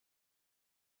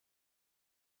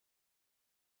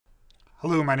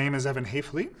Hello, my name is Evan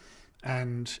Haefeli,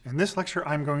 and in this lecture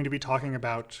I'm going to be talking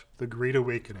about the Great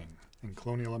Awakening in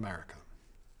colonial America.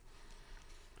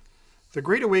 The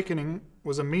Great Awakening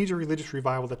was a major religious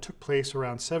revival that took place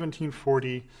around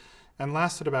 1740 and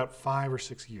lasted about 5 or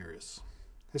 6 years.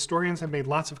 Historians have made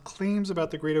lots of claims about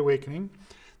the Great Awakening,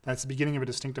 that it's the beginning of a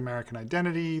distinct American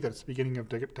identity, that it's the beginning of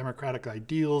democratic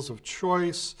ideals of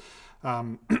choice,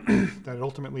 that it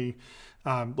ultimately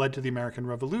led to the American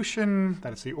Revolution,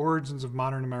 that it's the origins of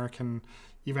modern American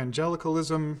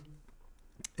evangelicalism.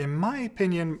 In my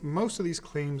opinion, most of these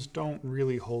claims don't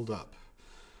really hold up.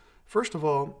 First of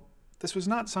all, this was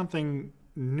not something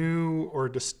new or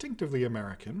distinctively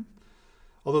American.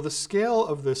 Although the scale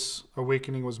of this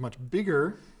awakening was much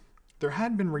bigger, there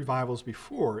had been revivals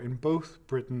before in both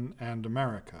Britain and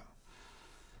America.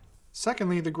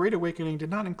 Secondly, the Great Awakening did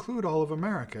not include all of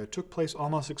America. It took place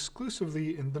almost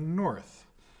exclusively in the North.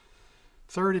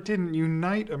 Third, it didn't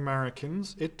unite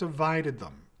Americans, it divided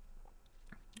them.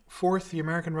 Fourth, the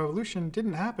American Revolution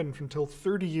didn't happen until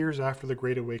 30 years after the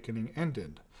Great Awakening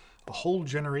ended, a whole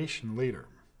generation later.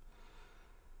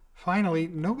 Finally,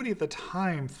 nobody at the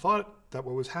time thought that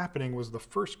what was happening was the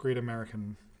first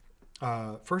American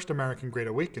Great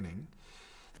Awakening.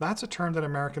 That's a term that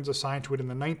Americans assigned to it in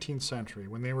the 19th century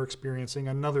when they were experiencing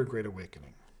another Great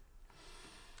Awakening.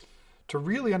 To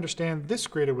really understand this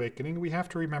Great Awakening, we have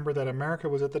to remember that America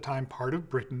was at the time part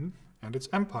of Britain and its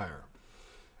empire,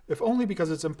 if only because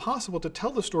it's impossible to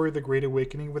tell the story of the Great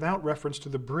Awakening without reference to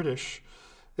the British,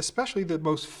 especially the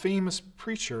most famous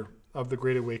preacher of the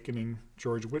Great Awakening,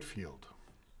 George Whitefield.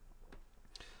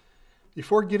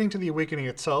 Before getting to the awakening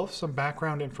itself, some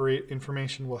background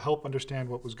information will help understand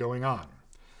what was going on.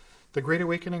 The Great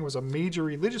Awakening was a major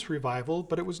religious revival,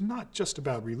 but it was not just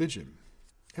about religion.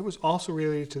 It was also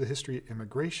related to the history of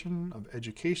immigration, of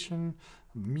education,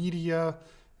 of media,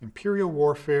 imperial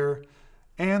warfare,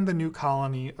 and the new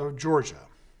colony of Georgia,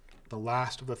 the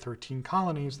last of the 13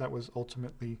 colonies that would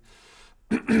ultimately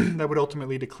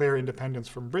declare independence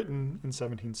from Britain in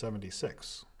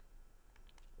 1776.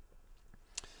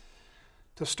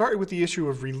 To start with the issue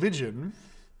of religion,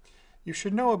 you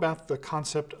should know about the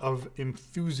concept of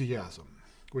enthusiasm,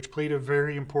 which played a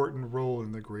very important role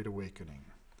in the Great Awakening.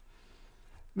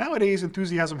 Nowadays,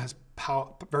 enthusiasm has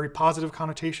very positive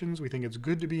connotations. We think it's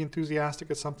good to be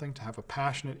enthusiastic at something, to have a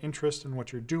passionate interest in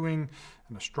what you're doing,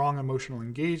 and a strong emotional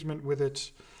engagement with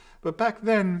it. But back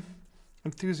then,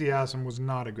 enthusiasm was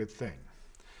not a good thing.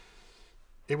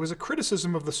 It was a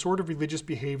criticism of the sort of religious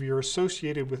behavior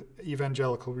associated with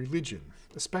evangelical religion,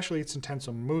 especially its intense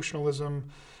emotionalism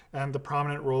and the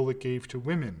prominent role it gave to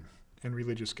women in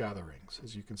religious gatherings,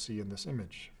 as you can see in this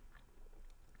image.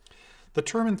 The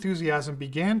term enthusiasm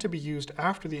began to be used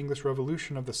after the English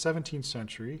Revolution of the 17th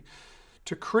century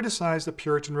to criticize the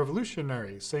Puritan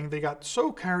revolutionaries, saying they got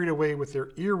so carried away with their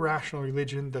irrational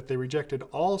religion that they rejected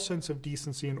all sense of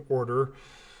decency and order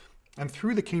and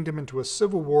threw the kingdom into a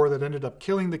civil war that ended up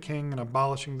killing the king and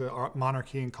abolishing the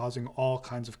monarchy and causing all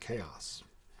kinds of chaos.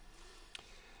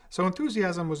 So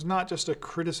enthusiasm was not just a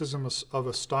criticism of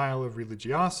a style of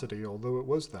religiosity, although it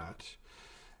was that.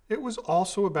 It was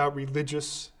also about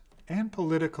religious and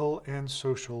political and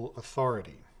social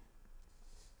authority.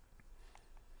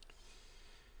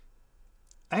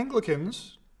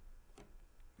 Anglicans,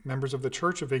 members of the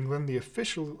Church of England, the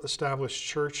official established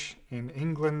church in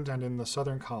England and in the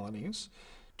southern colonies,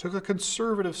 took a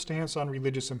conservative stance on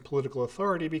religious and political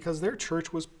authority because their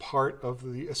church was part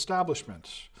of the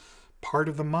establishment, part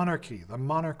of the monarchy. The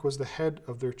monarch was the head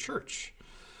of their church.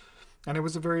 And it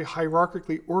was a very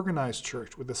hierarchically organized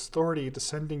church with authority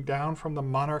descending down from the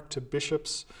monarch to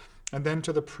bishops, and then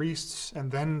to the priests,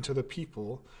 and then to the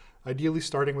people, ideally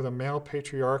starting with a male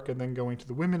patriarch and then going to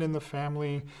the women in the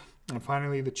family, and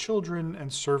finally the children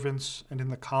and servants, and in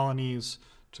the colonies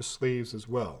to slaves as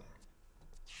well.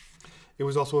 It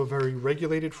was also a very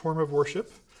regulated form of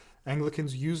worship.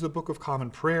 Anglicans used the Book of Common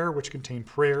Prayer, which contained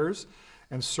prayers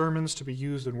and sermons to be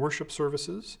used in worship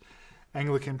services.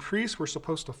 Anglican priests were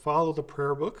supposed to follow the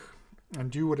prayer book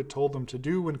and do what it told them to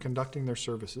do when conducting their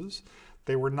services.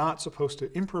 They were not supposed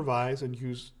to improvise and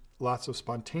use lots of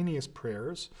spontaneous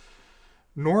prayers,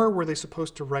 nor were they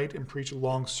supposed to write and preach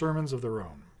long sermons of their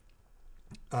own.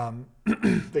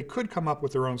 They could come up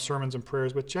with their own sermons and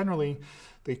prayers, but generally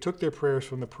they took their prayers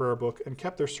from the prayer book and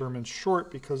kept their sermons short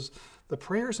because the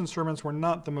prayers and sermons were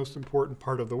not the most important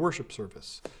part of the worship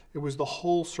service. It was the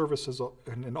whole service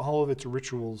and all of its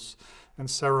rituals and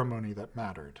ceremony that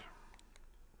mattered.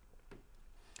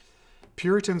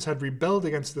 Puritans had rebelled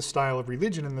against this style of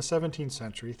religion in the 17th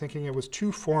century, thinking it was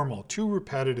too formal, too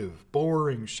repetitive,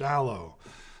 boring, shallow.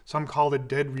 Some called it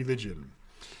dead religion.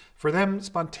 For them,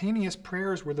 spontaneous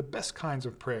prayers were the best kinds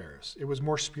of prayers. It was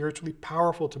more spiritually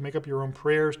powerful to make up your own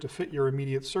prayers to fit your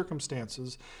immediate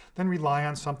circumstances than rely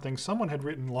on something someone had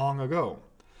written long ago.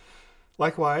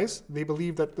 Likewise, they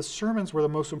believed that the sermons were the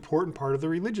most important part of the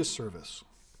religious service.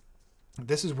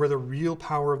 This is where the real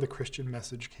power of the Christian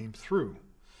message came through,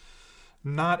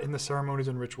 not in the ceremonies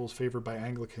and rituals favored by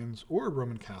Anglicans or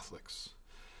Roman Catholics.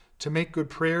 To make good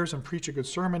prayers and preach a good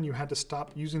sermon, you had to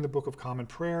stop using the Book of Common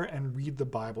Prayer and read the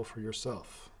Bible for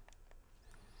yourself.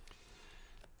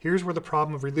 Here's where the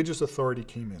problem of religious authority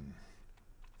came in.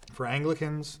 For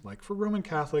Anglicans, like for Roman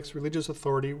Catholics, religious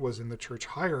authority was in the church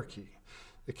hierarchy.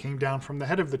 It came down from the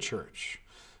head of the church,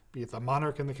 be it the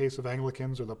monarch in the case of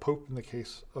Anglicans or the Pope in the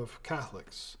case of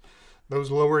Catholics. Those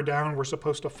lower down were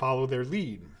supposed to follow their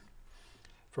lead.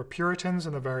 For Puritans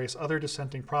and the various other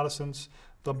dissenting Protestants,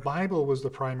 the Bible was the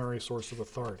primary source of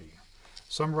authority.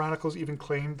 Some radicals even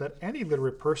claimed that any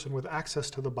literate person with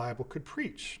access to the Bible could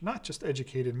preach, not just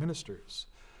educated ministers.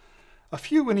 A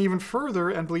few went even further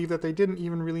and believed that they didn't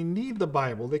even really need the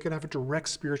Bible. They could have a direct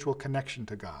spiritual connection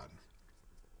to God.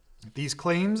 These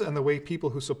claims and the way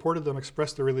people who supported them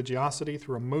expressed their religiosity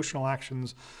through emotional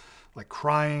actions like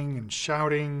crying and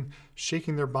shouting,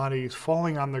 shaking their bodies,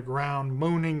 falling on the ground,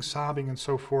 moaning, sobbing, and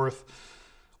so forth.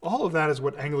 All of that is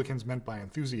what Anglicans meant by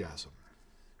enthusiasm.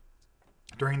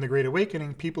 During the Great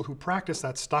Awakening, people who practiced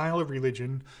that style of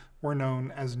religion were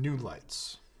known as New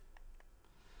Lights.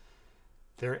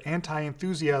 Their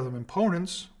anti-enthusiasm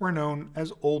opponents were known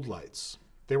as Old Lights.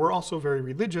 They were also very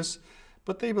religious,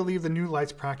 but they believed the New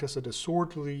Lights practiced a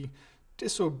disorderly,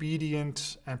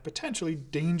 disobedient, and potentially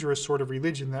dangerous sort of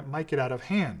religion that might get out of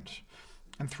hand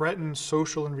and threaten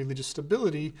social and religious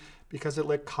stability because it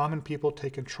let common people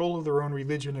take control of their own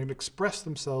religion and express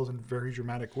themselves in very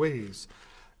dramatic ways,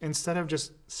 instead of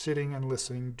just sitting and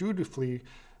listening dutifully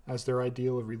as their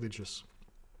ideal of religious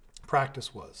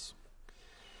practice was.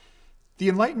 The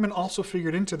Enlightenment also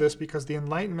figured into this because the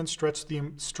Enlightenment stressed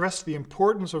the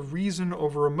importance of reason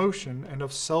over emotion and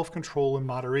of self-control and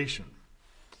moderation.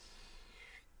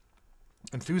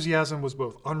 Enthusiasm was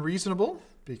both unreasonable,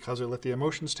 because it let the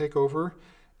emotions take over,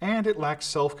 and it lacked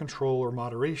self-control or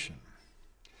moderation.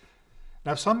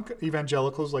 Now, some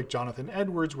evangelicals like Jonathan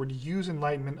Edwards would use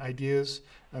Enlightenment ideas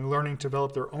and learning to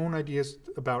develop their own ideas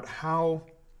about how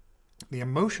the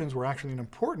emotions were actually an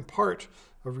important part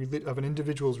of an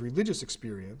individual's religious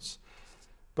experience,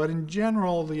 but in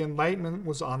general, the Enlightenment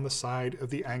was on the side of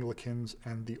the Anglicans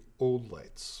and the Old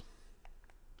Lights.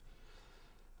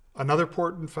 Another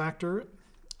important factor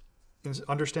in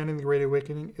understanding the Great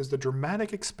Awakening is the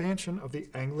dramatic expansion of the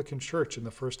Anglican Church in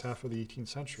the first half of the 18th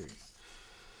century.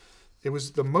 It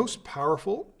was the most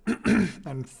powerful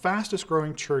and fastest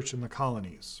growing church in the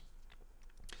colonies.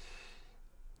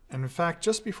 And in fact,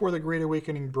 just before the Great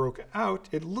Awakening broke out,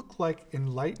 it looked like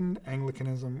enlightened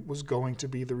Anglicanism was going to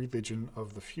be the religion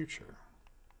of the future.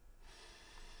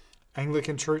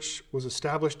 Anglican Church was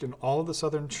established in all of the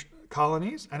southern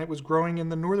colonies, and it was growing in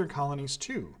the northern colonies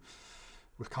too,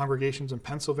 with congregations in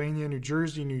Pennsylvania, New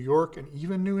Jersey, New York, and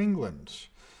even New England.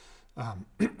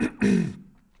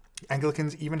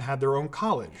 Anglicans even had their own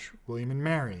college, William and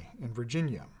Mary, in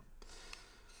Virginia.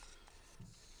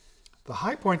 The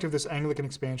high point of this Anglican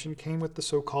expansion came with the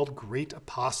so-called Great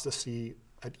Apostasy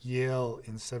at Yale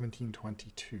in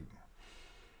 1722.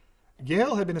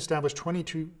 Yale had been established 20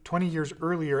 years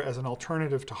earlier as an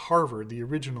alternative to Harvard, the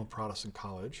original Protestant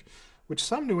college, which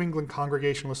some New England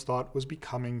Congregationalists thought was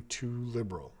becoming too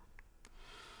liberal.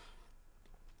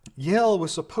 Yale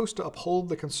was supposed to uphold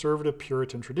the conservative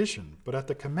Puritan tradition, but at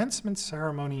the commencement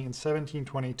ceremony in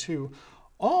 1722,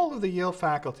 all of the Yale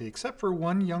faculty, except for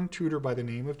one young tutor by the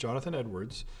name of Jonathan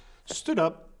Edwards, stood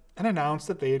up and announced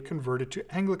that they had converted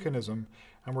to Anglicanism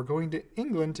and were going to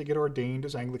England to get ordained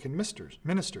as Anglican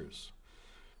ministers.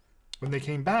 When they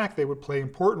came back, they would play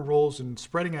important roles in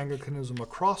spreading Anglicanism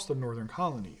across the northern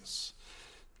colonies,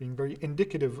 being very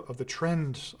indicative of the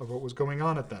trend of what was going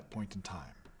on at that point in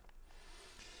time.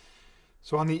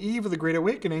 So on the eve of the Great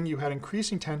Awakening, you had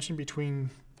increasing tension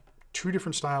between two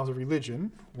different styles of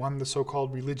religion. One, the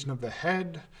so-called religion of the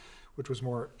head, which was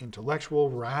more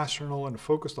intellectual, rational, and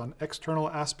focused on external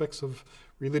aspects of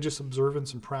religious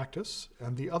observance and practice.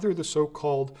 And the other, the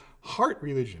so-called heart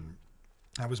religion,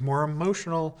 that was more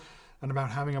emotional and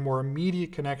about having a more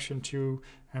immediate connection to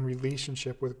and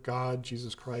relationship with God,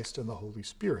 Jesus Christ, and the Holy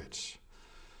Spirit.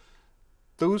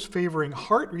 Those favoring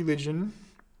heart religion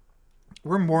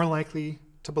were more likely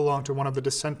to belong to one of the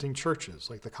dissenting churches,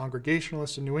 like the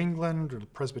Congregationalists in New England, or the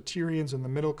Presbyterians in the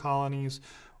Middle Colonies,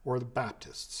 or the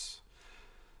Baptists.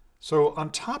 So on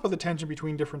top of the tension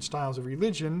between different styles of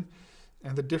religion,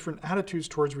 and the different attitudes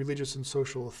towards religious and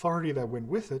social authority that went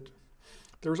with it,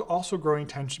 there was also growing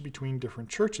tension between different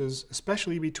churches,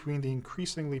 especially between the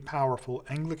increasingly powerful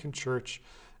Anglican Church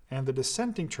and the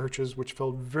dissenting churches, which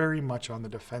felt very much on the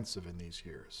defensive in these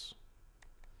years.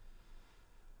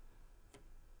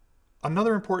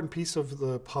 Another important piece of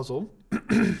the puzzle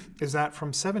is that from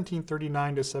 1739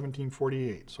 to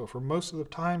 1748, so for most of the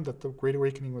time that the Great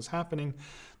Awakening was happening,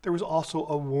 there was also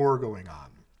a war going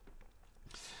on.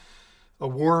 A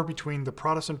war between the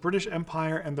Protestant British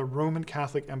Empire and the Roman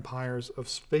Catholic empires of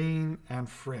Spain and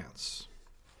France.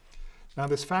 Now,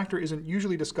 this factor isn't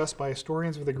usually discussed by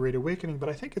historians of the Great Awakening, but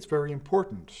I think it's very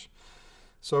important.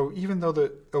 So even though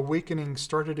the awakening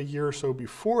started a year or so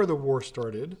before the war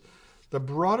started, the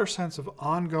broader sense of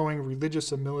ongoing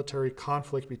religious and military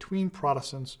conflict between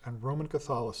Protestants and Roman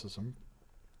Catholicism,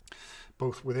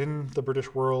 both within the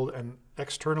British world and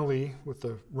externally with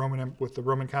the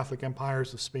Roman Catholic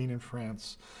empires of Spain and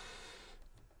France,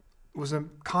 was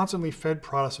constantly fed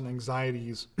Protestant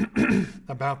anxieties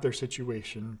about their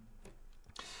situation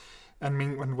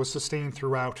and was sustained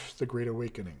throughout the Great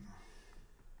Awakening.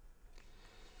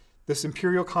 This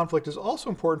imperial conflict is also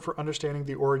important for understanding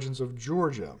the origins of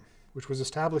Georgia, which was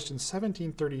established in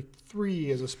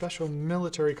 1733 as a special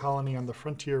military colony on the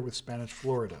frontier with Spanish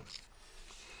Florida.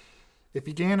 It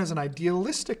began as an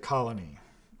idealistic colony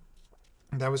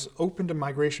that was open to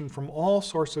migration from all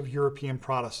sorts of European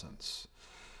Protestants,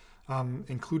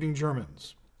 including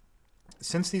Germans.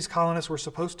 Since these colonists were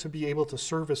supposed to be able to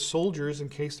serve as soldiers in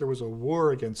case there was a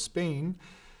war against Spain,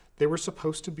 they were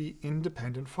supposed to be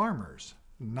independent farmers,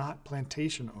 not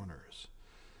plantation owners.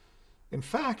 In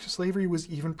fact, slavery was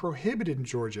even prohibited in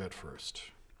Georgia at first.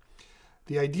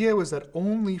 The idea was that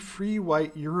only free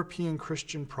white European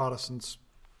Christian Protestants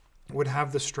would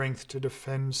have the strength to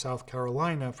defend South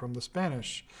Carolina from the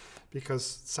Spanish,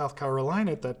 because South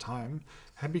Carolina at that time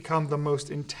had become the most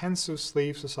intensive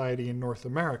slave society in North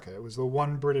America. It was the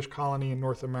one British colony in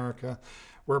North America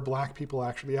where black people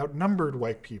actually outnumbered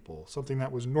white people, something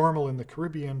that was normal in the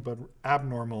Caribbean but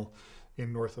abnormal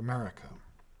in North America.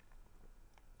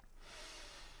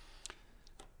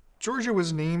 Georgia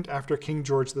was named after King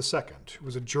George II, who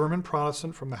was a German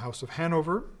Protestant from the House of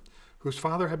Hanover, whose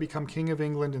father had become King of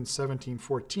England in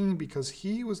 1714 because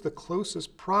he was the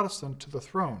closest Protestant to the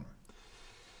throne.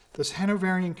 This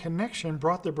Hanoverian connection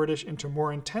brought the British into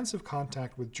more intensive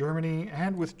contact with Germany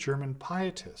and with German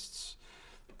pietists,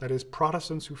 that is,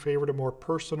 Protestants who favored a more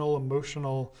personal,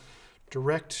 emotional,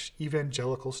 direct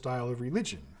evangelical style of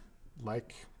religion,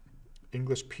 like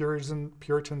English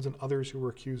Puritans and others who were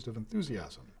accused of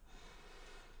enthusiasm.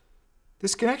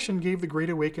 This connection gave the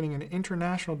Great Awakening an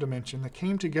international dimension that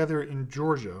came together in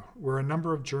Georgia, where a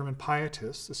number of German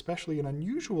pietists, especially an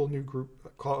unusual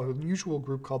group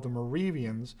called the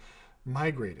Moravians,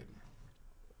 migrated.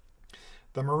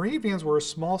 The Moravians were a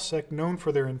small sect known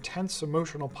for their intense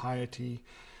emotional piety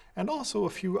and also a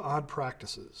few odd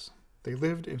practices. They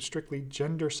lived in strictly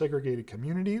gender-segregated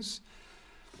communities,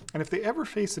 and if they ever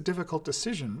faced a difficult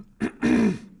decision,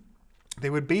 they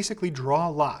would basically draw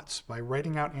lots by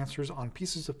writing out answers on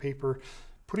pieces of paper,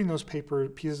 putting those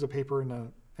pieces of paper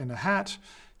in a hat,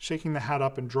 shaking the hat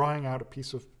up and drawing out a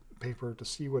piece of paper to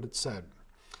see what it said.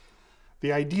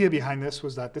 The idea behind this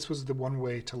was that this was the one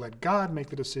way to let God make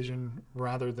the decision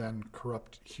rather than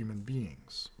corrupt human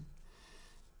beings.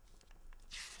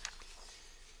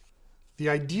 The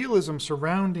idealism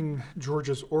surrounding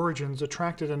Georgia's origins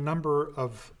attracted a number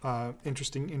of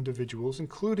interesting individuals,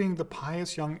 including the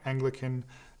pious young Anglican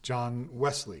John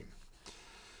Wesley,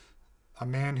 a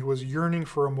man who was yearning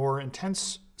for a more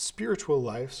intense spiritual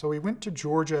life, so he went to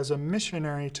Georgia as a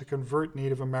missionary to convert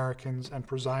Native Americans and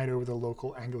preside over the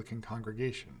local Anglican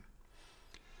congregation.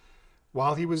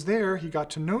 While he was there, he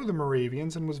got to know the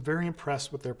Moravians and was very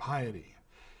impressed with their piety.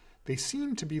 They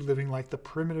seemed to be living like the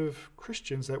primitive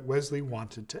Christians that Wesley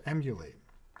wanted to emulate.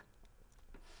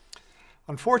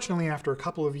 Unfortunately, after a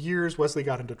couple of years, Wesley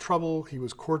got into trouble. He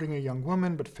was courting a young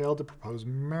woman but failed to propose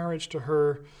marriage to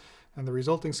her, and the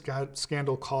resulting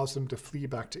scandal caused him to flee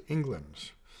back to England.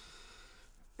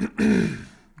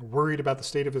 Worried about the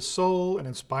state of his soul and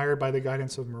inspired by the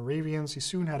guidance of Moravians, he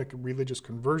soon had a religious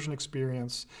conversion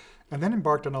experience and then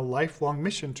embarked on a lifelong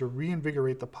mission to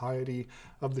reinvigorate the piety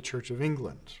of the Church of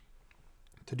England.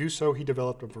 To do so, he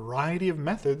developed a variety of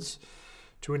methods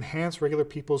to enhance regular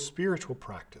people's spiritual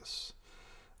practice.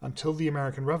 Until the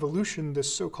American Revolution,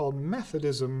 this so-called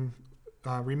Methodism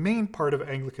remained part of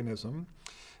Anglicanism,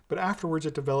 but afterwards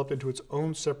it developed into its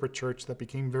own separate church that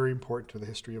became very important to the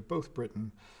history of both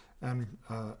Britain and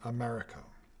America.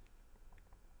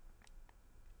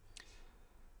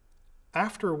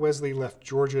 After Wesley left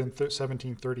Georgia in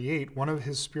 1738, one of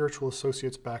his spiritual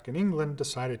associates back in England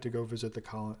decided to go visit the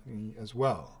colony as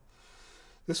well.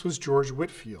 This was George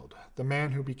Whitefield, the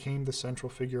man who became the central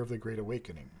figure of the Great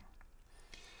Awakening.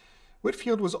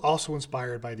 Whitefield was also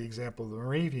inspired by the example of the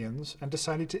Moravians and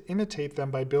decided to imitate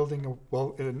them by building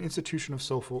an institution of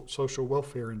social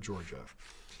welfare in Georgia,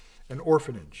 an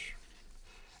orphanage.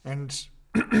 And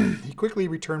he quickly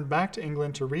returned back to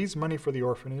England to raise money for the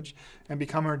orphanage and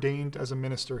become ordained as a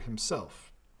minister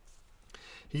himself.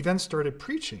 He then started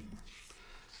preaching,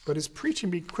 but his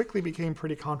preaching quickly became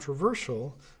pretty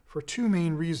controversial for two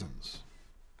main reasons.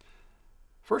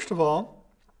 First of all,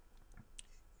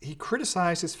 he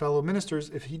criticized his fellow ministers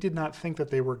if he did not think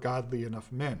that they were godly enough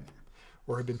men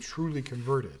or had been truly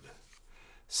converted.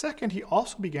 Second, he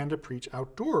also began to preach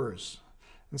outdoors.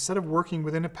 Instead of working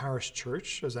within a parish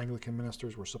church, as Anglican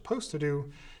ministers were supposed to do,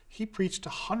 he preached to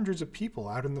hundreds of people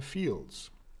out in the fields.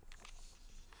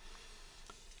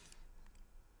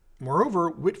 Moreover,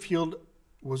 Whitefield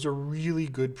was a really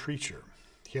good preacher.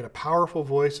 He had a powerful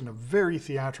voice and a very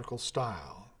theatrical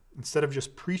style. Instead of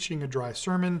just preaching a dry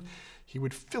sermon, he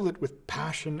would fill it with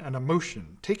passion and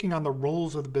emotion, taking on the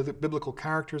roles of the biblical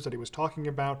characters that he was talking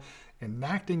about,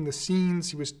 enacting the scenes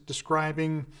he was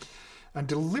describing, and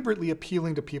deliberately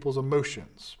appealing to people's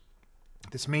emotions.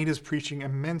 This made his preaching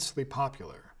immensely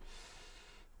popular.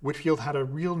 Whitefield had a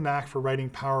real knack for writing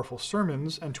powerful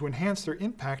sermons, and to enhance their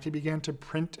impact, he began to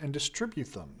print and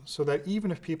distribute them, so that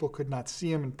even if people could not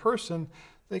see him in person,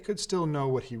 they could still know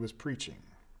what he was preaching.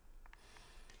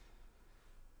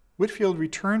 Whitefield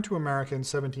returned to America in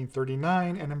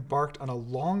 1739 and embarked on a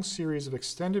long series of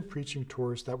extended preaching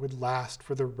tours that would last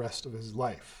for the rest of his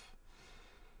life.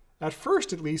 At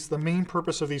first, at least, the main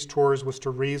purpose of these tours was to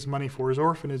raise money for his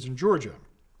orphanage in Georgia.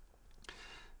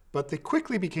 But they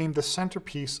quickly became the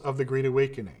centerpiece of the Great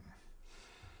Awakening.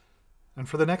 And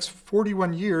for the next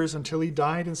 41 years, until he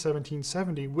died in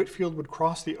 1770, Whitefield would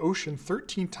cross the ocean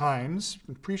 13 times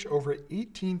and preach over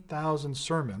 18,000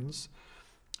 sermons,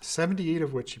 78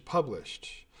 of which he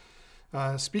published,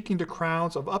 speaking to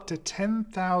crowds of up to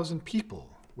 10,000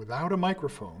 people without a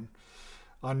microphone,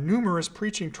 on numerous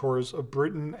preaching tours of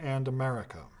Britain and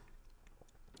America.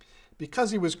 Because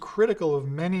he was critical of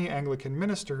many Anglican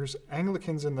ministers,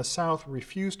 Anglicans in the South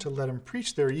refused to let him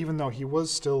preach there, even though he was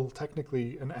still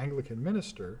technically an Anglican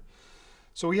minister.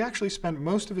 So he actually spent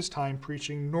most of his time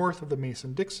preaching north of the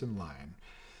Mason-Dixon line,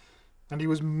 and he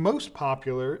was most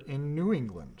popular in New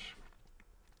England.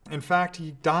 In fact,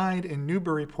 he died in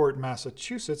Newburyport,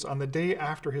 Massachusetts, on the day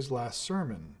after his last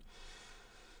sermon.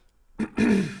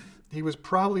 He was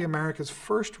probably America's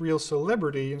first real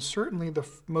celebrity and certainly the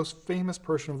most famous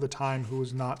person of the time who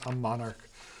was not a monarch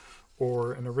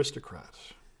or an aristocrat.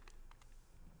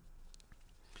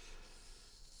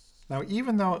 Now,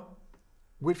 even though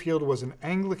Whitefield was an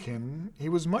Anglican, he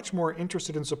was much more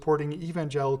interested in supporting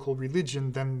evangelical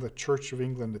religion than the Church of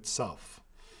England itself,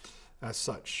 as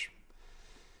such.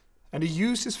 And he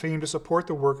used his fame to support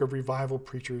the work of revival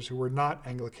preachers who were not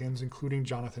Anglicans, including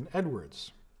Jonathan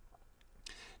Edwards.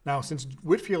 Now, since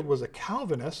Whitefield was a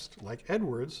Calvinist, like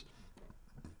Edwards,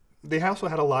 they also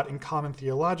had a lot in common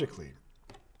theologically.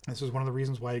 This is one of the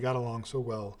reasons why he got along so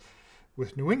well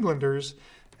with New Englanders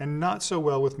and not so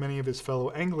well with many of his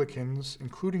fellow Anglicans,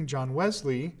 including John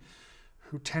Wesley,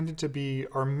 who tended to be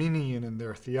Arminian in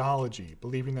their theology,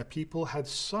 believing that people had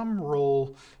some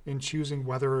role in choosing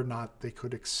whether or not they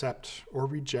could accept or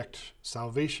reject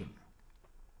salvation.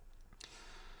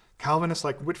 Calvinists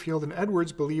like Whitefield and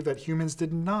Edwards believed that humans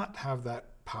did not have that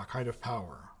kind of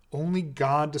power. Only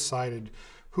God decided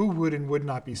who would and would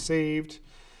not be saved,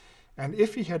 and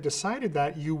if he had decided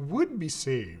that, you would be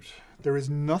saved. There is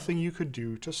nothing you could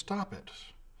do to stop it.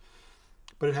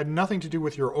 But it had nothing to do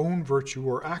with your own virtue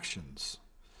or actions.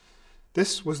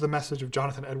 This was the message of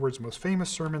Jonathan Edwards' most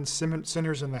famous sermon,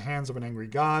 Sinners in the Hands of an Angry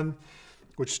God,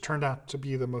 which turned out to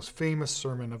be the most famous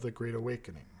sermon of the Great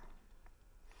Awakening.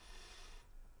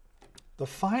 The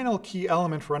final key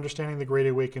element for understanding the Great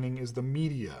Awakening is the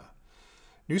media.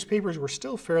 Newspapers were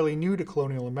still fairly new to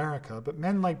colonial America, but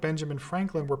men like Benjamin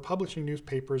Franklin were publishing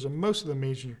newspapers in most of the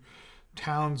major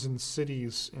towns and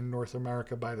cities in North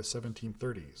America by the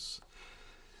 1730s.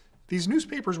 These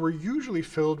newspapers were usually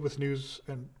filled with news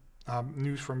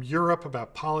from Europe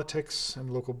about politics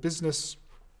and local business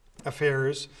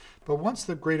affairs, but once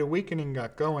the Great Awakening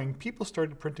got going, people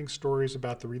started printing stories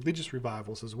about the religious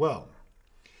revivals as well.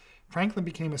 Franklin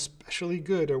became especially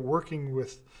good at working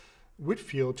with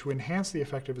Whitefield to enhance the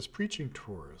effect of his preaching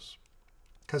tours,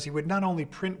 because he would not only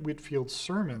print Whitefield's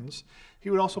sermons, he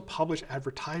would also publish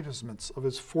advertisements of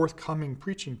his forthcoming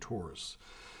preaching tours,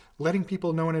 letting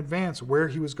people know in advance where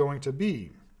he was going to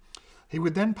be. He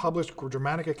would then publish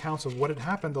dramatic accounts of what had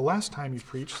happened the last time he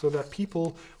preached so that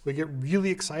people would get really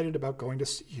excited about going to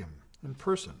see him in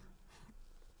person.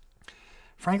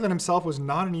 Franklin himself was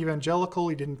not an evangelical.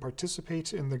 He didn't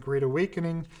participate in the Great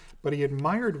Awakening, but he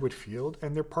admired Whitefield,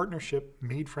 and their partnership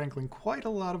made Franklin quite a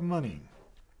lot of money.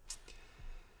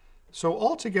 So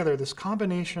altogether, this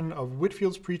combination of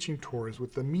Whitefield's preaching tours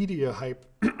with the media hype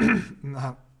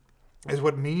is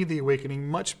what made the Awakening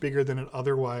much bigger than it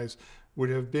otherwise would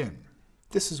have been.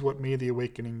 This is what made the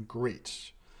Awakening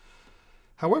great.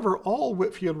 However, all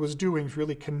Whitefield was doing was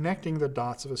really connecting the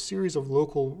dots of a series of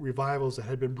local revivals that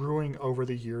had been brewing over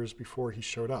the years before he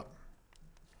showed up.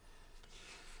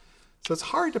 So it's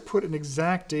hard to put an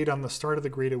exact date on the start of the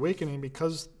Great Awakening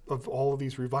because of all of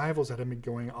these revivals that had been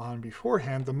going on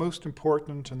beforehand. The most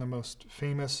important and the most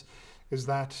famous is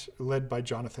that led by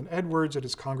Jonathan Edwards at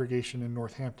his congregation in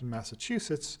Northampton,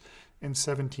 Massachusetts in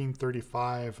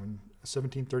 1735 and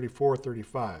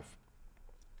 1734-35.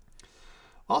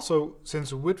 Also,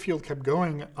 since Whitefield kept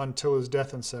going until his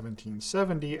death in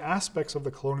 1770, aspects of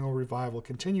the colonial revival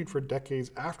continued for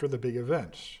decades after the big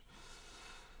event.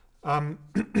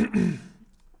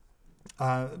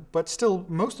 But still,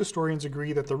 most historians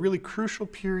agree that the really crucial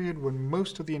period when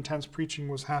most of the intense preaching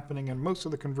was happening and most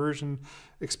of the conversion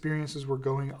experiences were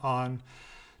going on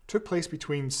took place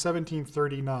between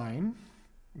 1739,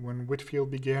 when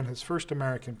Whitefield began his first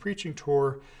American preaching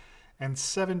tour, and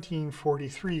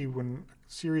 1743, when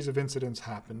a series of incidents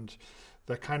happened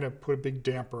that kind of put a big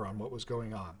damper on what was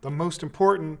going on. The most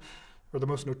important, or the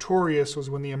most notorious, was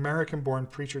when the American-born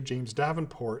preacher James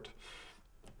Davenport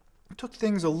took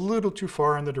things a little too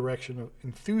far in the direction of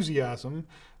enthusiasm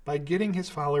by getting his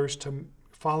followers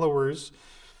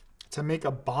to make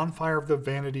a bonfire of the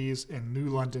vanities in New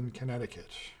London, Connecticut.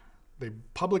 They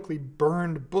publicly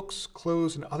burned books,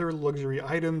 clothes, and other luxury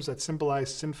items that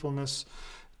symbolized sinfulness,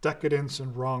 decadence,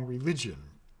 and wrong religion.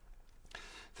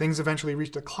 Things eventually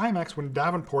reached a climax when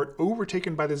Davenport,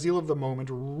 overtaken by the zeal of the moment,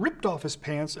 ripped off his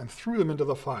pants and threw them into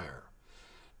the fire.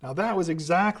 Now that was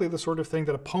exactly the sort of thing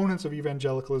that opponents of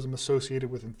evangelicalism associated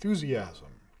with enthusiasm.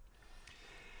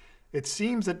 It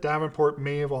seems that Davenport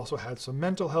may have also had some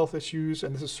mental health issues,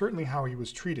 and this is certainly how he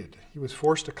was treated. He was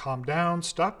forced to calm down,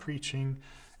 stop preaching,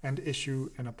 and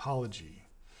issue an apology.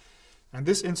 And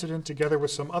this incident, together with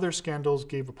some other scandals,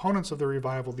 gave opponents of the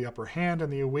revival the upper hand,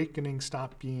 and the Awakening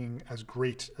stopped being as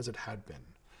great as it had been.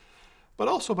 But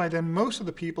also by then, most of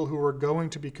the people who were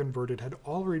going to be converted had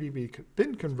already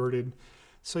been converted,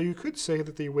 so you could say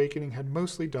that the Awakening had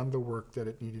mostly done the work that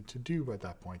it needed to do by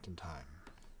that point in time.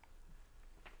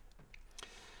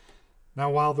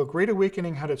 Now, while the Great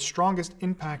Awakening had its strongest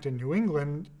impact in New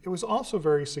England, it was also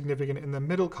very significant in the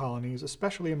middle colonies,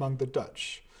 especially among the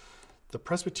Dutch. The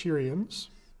Presbyterians,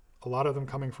 a lot of them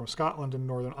coming from Scotland and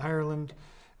Northern Ireland,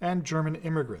 and German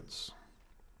immigrants.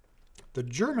 The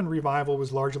German revival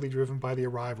was largely driven by the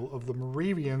arrival of the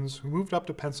Moravians, who moved up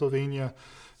to Pennsylvania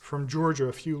from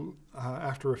Georgia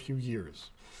after a few years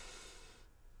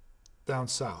down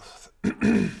south.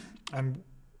 And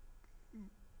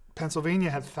Pennsylvania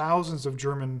had thousands of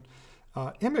German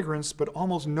immigrants, but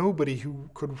almost nobody who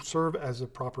could serve as a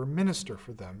proper minister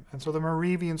for them. And so the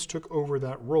Moravians took over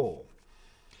that role,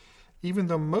 even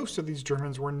though most of these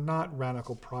Germans were not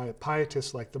radical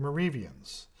pietists like the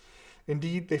Moravians.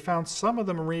 Indeed, they found some of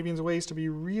the Moravians' ways to be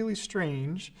really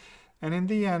strange, and in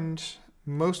the end,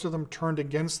 most of them turned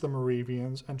against the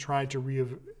Moravians and tried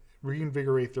to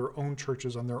reinvigorate their own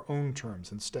churches on their own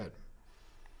terms instead.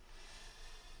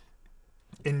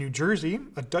 In New Jersey,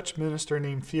 a Dutch minister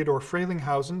named Theodore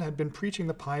Frelinghuysen had been preaching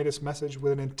the Pietist message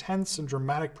with an intense and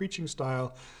dramatic preaching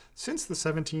style since the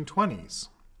 1720s.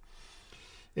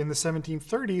 In the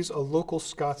 1730s, a local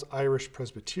Scots-Irish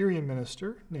Presbyterian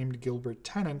minister named Gilbert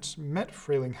Tennant met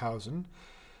Frelinghuysen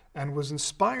and was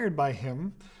inspired by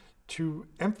him to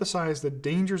emphasize the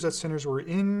dangers that sinners were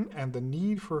in and the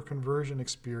need for a conversion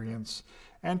experience,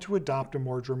 and to adopt a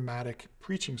more dramatic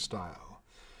preaching style.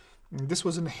 This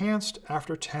was enhanced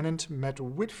after Tennant met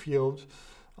Whitefield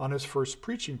on his first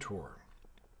preaching tour.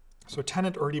 So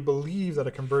Tennant already believed that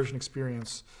a conversion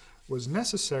experience was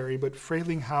necessary, but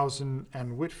Frelinghuysen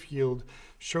and Whitefield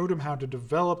showed him how to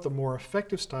develop the more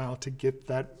effective style to get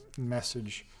that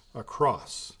message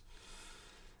across.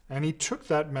 And he took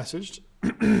that message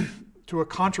to a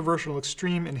controversial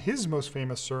extreme in his most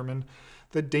famous sermon,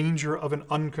 The Danger of an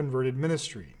Unconverted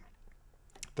Ministry.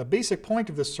 The basic point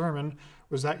of this sermon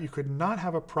was that you could not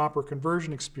have a proper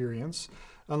conversion experience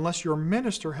unless your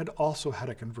minister had also had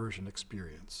a conversion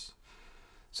experience.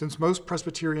 Since most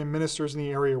Presbyterian ministers in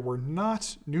the area were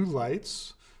not new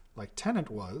lights, like Tennant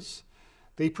was,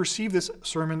 They perceived this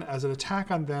sermon as an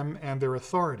attack on them and their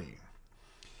authority.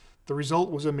 The result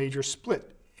was a major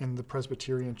split in the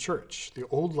Presbyterian Church. The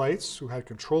Old Lights, who had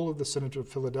control of the Synod of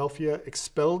Philadelphia,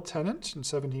 expelled Tennant in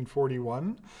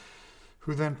 1741,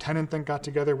 who Tennant then got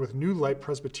together with New Light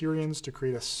Presbyterians to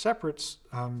create a separate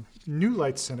New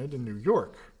Light Synod in New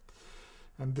York.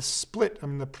 And this split,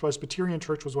 the Presbyterian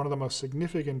Church was one of the most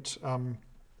significant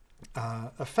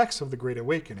effects of the Great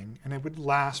Awakening, and it would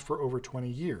last for over 20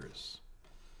 years.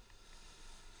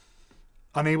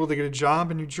 Unable to get a job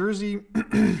in New Jersey,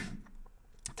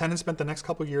 Tennant spent the next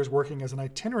couple of years working as an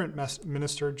itinerant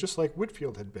minister, just like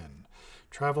Whitefield had been,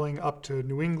 traveling up to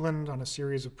New England on a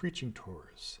series of preaching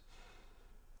tours.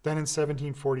 Then in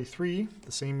 1743,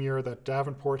 the same year that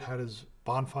Davenport had his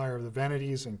bonfire of the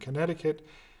Vanities in Connecticut,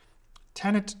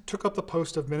 Tennant took up the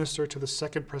post of minister to the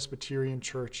Second Presbyterian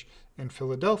Church in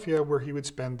Philadelphia, where he would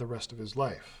spend the rest of his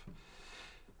life.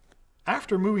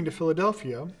 After moving to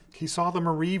Philadelphia, he saw the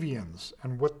Moravians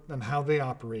and how they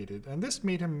operated, and this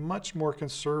made him much more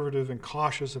conservative and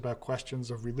cautious about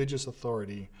questions of religious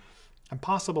authority and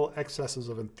possible excesses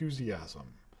of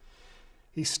enthusiasm.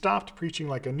 He stopped preaching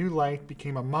like a New Light,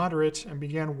 became a moderate, and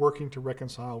began working to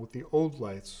reconcile with the Old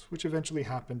Lights, which eventually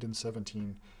happened in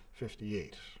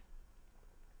 1758.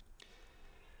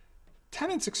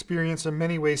 Tennant's experience in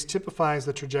many ways typifies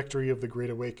the trajectory of the Great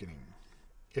Awakening.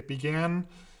 It began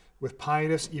with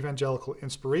pietist evangelical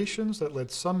inspirations that led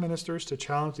some ministers to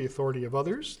challenge the authority of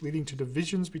others, leading to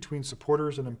divisions between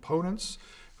supporters and opponents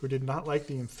who did not like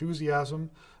the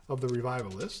enthusiasm of the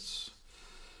revivalists.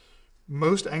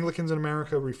 Most Anglicans in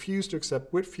America refused to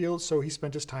accept Whitefield, so he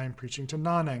spent his time preaching to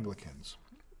non-Anglicans.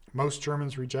 Most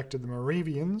Germans rejected the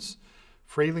Moravians.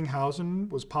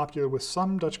 Frelinghuysen was popular with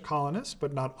some Dutch colonists,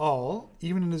 but not all.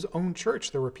 Even in his own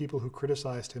church, there were people who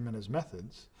criticized him and his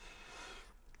methods.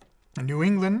 New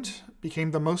England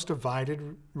became the most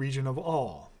divided region of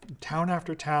all. Town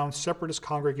after town, separatist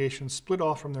congregations split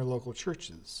off from their local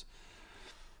churches.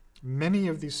 Many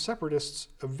of these separatists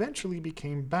eventually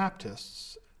became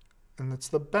Baptists, and it's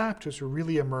the Baptists who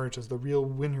really emerged as the real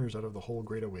winners out of the whole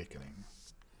Great Awakening.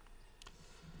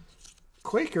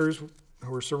 Quakers,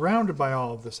 who were surrounded by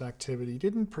all of this activity,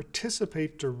 didn't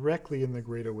participate directly in the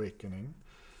Great Awakening.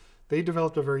 They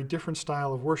developed a very different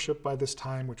style of worship by this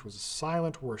time, which was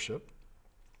silent worship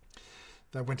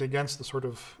that went against the sort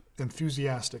of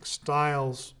enthusiastic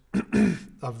styles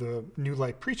of the New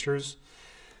Light preachers.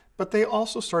 But they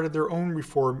also started their own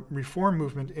reform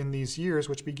movement in these years,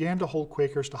 which began to hold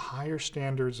Quakers to higher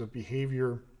standards of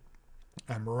behavior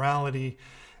and morality,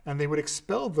 and they would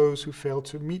expel those who failed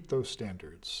to meet those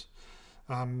standards.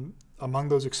 Among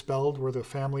those expelled were the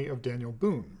family of Daniel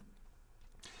Boone.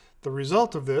 The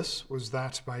result of this was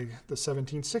that by the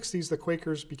 1760s, the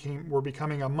Quakers were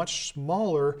becoming a much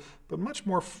smaller but much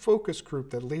more focused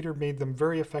group that later made them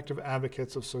very effective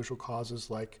advocates of social causes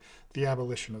like the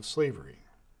abolition of slavery.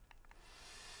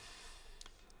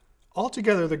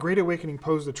 Altogether, the Great Awakening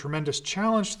posed a tremendous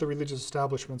challenge to the religious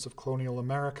establishments of colonial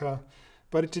America,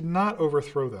 but it did not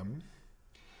overthrow them.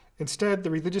 Instead,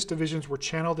 the religious divisions were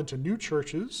channeled into new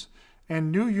churches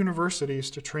and new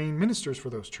universities to train ministers for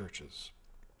those churches.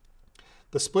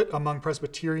 The split among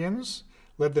Presbyterians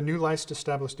led the New Lights to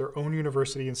establish their own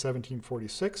university in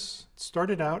 1746. It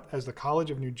started out as the College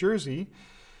of New Jersey,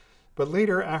 but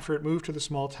later, after it moved to the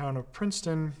small town of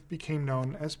Princeton, became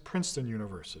known as Princeton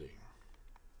University.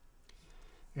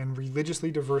 In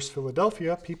religiously diverse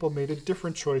Philadelphia, people made a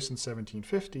different choice in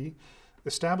 1750,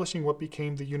 establishing what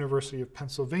became the University of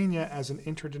Pennsylvania as an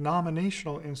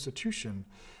interdenominational institution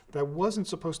that wasn't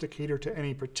supposed to cater to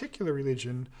any particular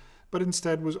religion, but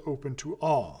instead was open to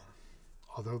all,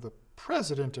 although the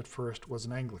president at first was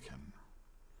an Anglican.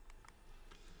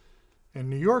 In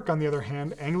New York, on the other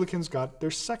hand, Anglicans got their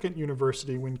second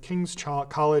university when King's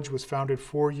College was founded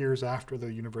 4 years after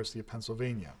the University of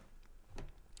Pennsylvania.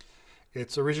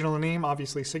 Its original name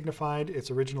obviously signified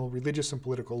its original religious and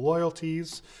political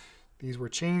loyalties. These were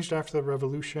changed after the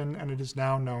Revolution, and it is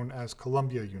now known as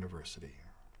Columbia University.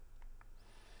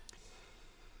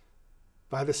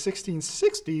 By the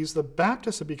 1660s, the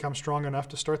Baptists had become strong enough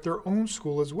to start their own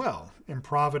school as well in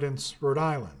Providence, Rhode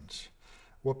Island.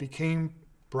 What became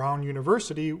Brown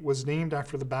University was named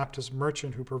after the Baptist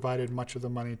merchant who provided much of the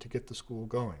money to get the school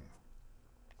going.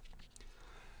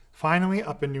 Finally,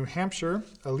 up in New Hampshire,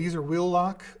 Eliezer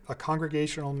Wheelock, a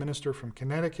congregational minister from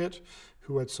Connecticut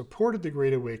who had supported the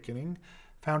Great Awakening,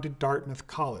 founded Dartmouth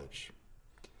College.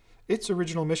 Its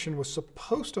original mission was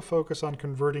supposed to focus on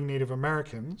converting Native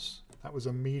Americans. That was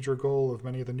a major goal of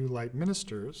many of the New Light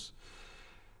ministers.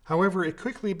 However, it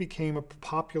quickly became a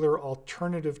popular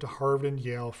alternative to Harvard and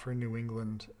Yale for New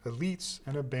England elites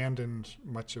and abandoned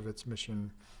much of its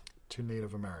mission to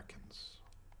Native Americans.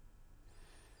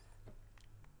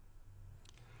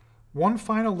 One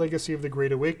final legacy of the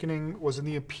Great Awakening was in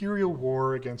the imperial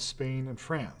war against Spain and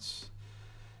France.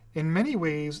 In many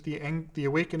ways, the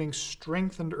Awakening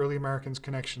strengthened early Americans'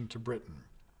 connection to Britain.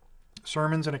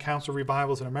 Sermons and accounts of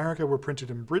revivals in America were printed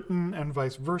in Britain and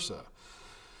vice versa.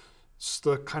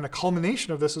 The kind of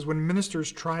culmination of this is when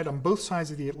ministers tried on both sides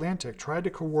of the Atlantic, tried to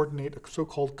coordinate a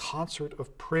so-called concert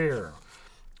of prayer,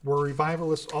 where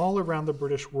revivalists all around the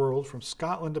British world, from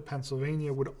Scotland to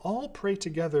Pennsylvania, would all pray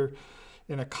together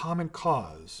in a common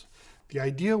cause. The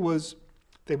idea was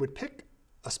they would pick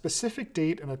a specific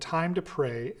date and a time to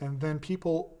pray, and then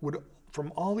people would,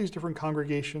 from all these different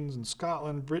congregations in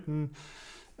Scotland, Britain,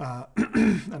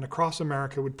 and across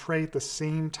America, would pray at the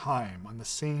same time, on the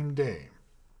same day.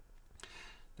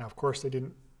 Now, of course, they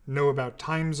didn't know about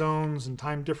time zones and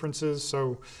time differences,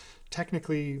 so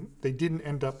technically they didn't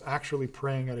end up actually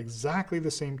praying at exactly the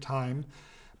same time,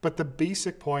 but the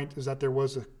basic point is that there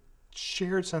was a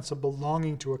shared sense of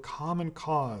belonging to a common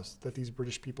cause that these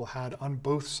British people had on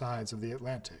both sides of the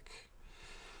Atlantic.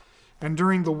 And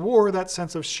during the war, that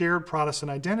sense of shared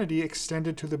Protestant identity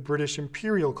extended to the British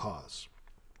imperial cause.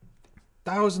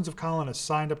 Thousands of colonists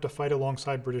signed up to fight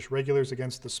alongside British regulars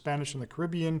against the Spanish in the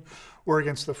Caribbean or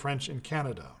against the French in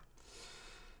Canada.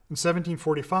 In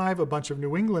 1745, a bunch of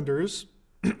New Englanders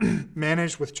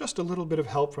managed, with just a little bit of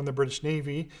help from the British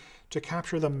Navy, to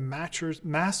capture the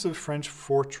massive French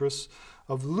fortress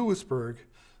of Louisbourg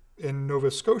in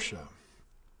Nova Scotia.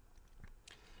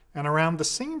 And around the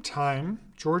same time,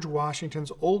 George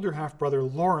Washington's older half-brother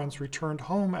Lawrence returned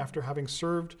home after having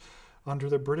served under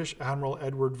the British Admiral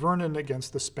Edward Vernon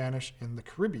against the Spanish in the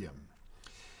Caribbean.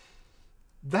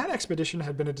 That expedition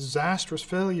had been a disastrous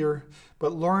failure,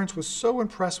 but Lawrence was so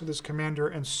impressed with his commander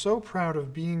and so proud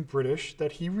of being British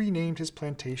that he renamed his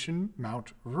plantation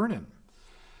Mount Vernon.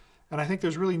 And I think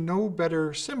there's really no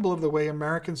better symbol of the way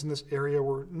Americans in this area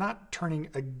were not turning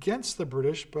against the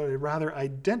British, but rather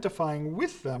identifying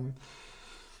with them,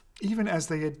 even as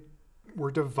they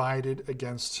were divided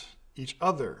against each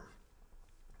other.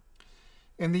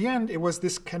 In the end, it was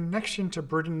this connection to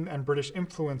Britain and British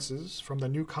influences, from the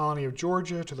new colony of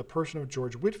Georgia to the person of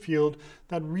George Whitefield,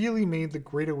 that really made the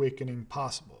Great Awakening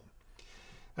possible.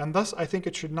 And thus, I think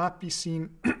it should not be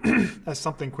seen as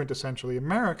something quintessentially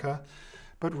America,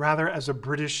 but rather as a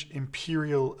British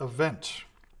imperial event,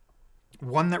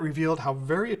 one that revealed how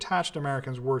very attached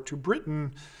Americans were to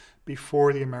Britain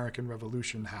before the American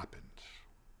Revolution happened.